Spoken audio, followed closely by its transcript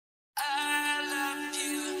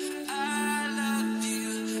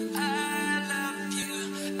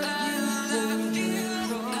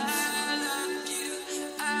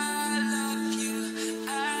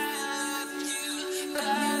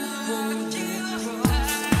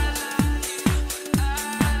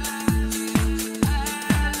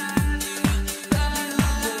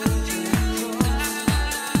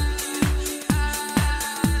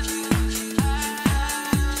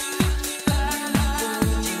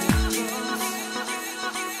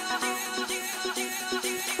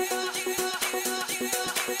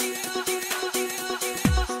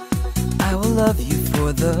love you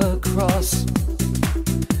for the cross,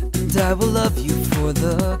 and I will love you for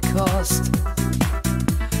the cost.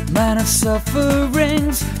 Man of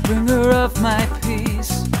sufferings, bringer of my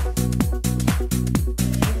peace.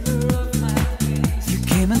 You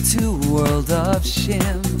came into a world of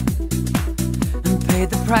shame and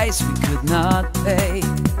paid the price we could not pay.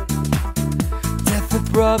 Death that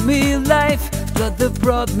brought me life, blood that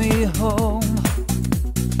brought me home.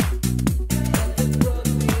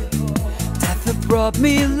 Death that brought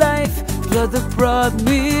me life, blood that brought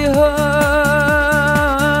me home.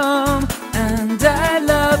 And I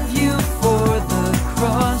love you for the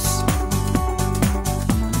cross,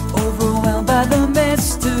 overwhelmed by the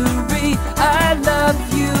mystery. I love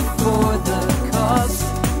you for the cost.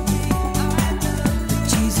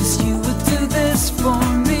 Jesus, you would do this for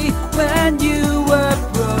me. When you were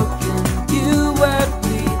broken, you were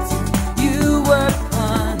beaten, you were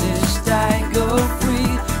punished, I go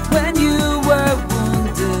free. When you were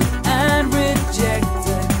wounded and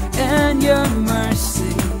rejected, and your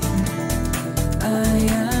mercy, I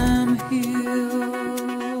am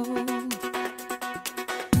healed.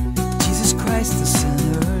 Jesus Christ, the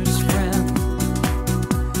sinner's friend,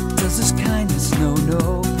 does his kindness know no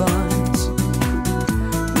bounds?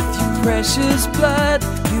 With your precious blood,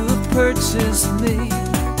 you have purchased me.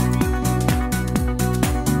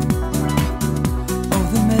 Oh,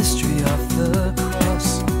 the mystery of the cross.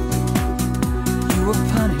 You were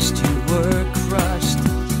punished, you were crushed,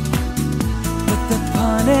 but the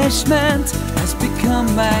punishment has become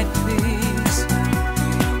my peace.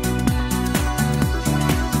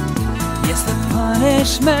 Yes, the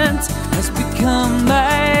punishment has become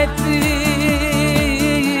my peace.